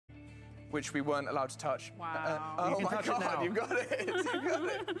which we weren't allowed to touch. Wow. Oh You can my touch it God, now. you got it, you got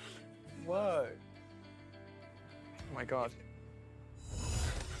it. Whoa. Oh my God.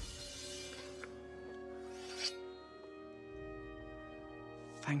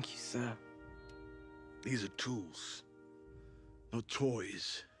 Thank you, sir. These are tools, not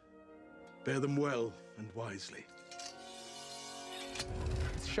toys. Bear them well and wisely.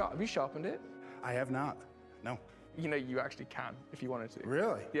 It's sharp. Have you sharpened it? I have not. No. You know, you actually can if you wanted to.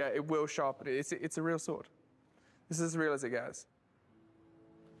 Really? Yeah, it will sharpen it. It's a real sword. This is as real as it gets.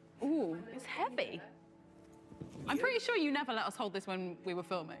 Ooh, it's heavy. I'm pretty sure you never let us hold this when we were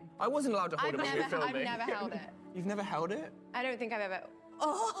filming. I wasn't allowed to hold it when we were filming. I've never held it. You've never held it? I don't think I've ever.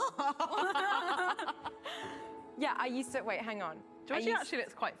 Oh! Yeah, I used to. Wait, hang on. Georgie actually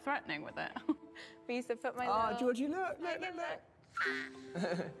looks quite threatening with it. We used to put my. Oh, little... Georgie, look. Look at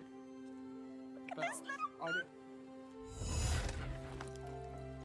this little.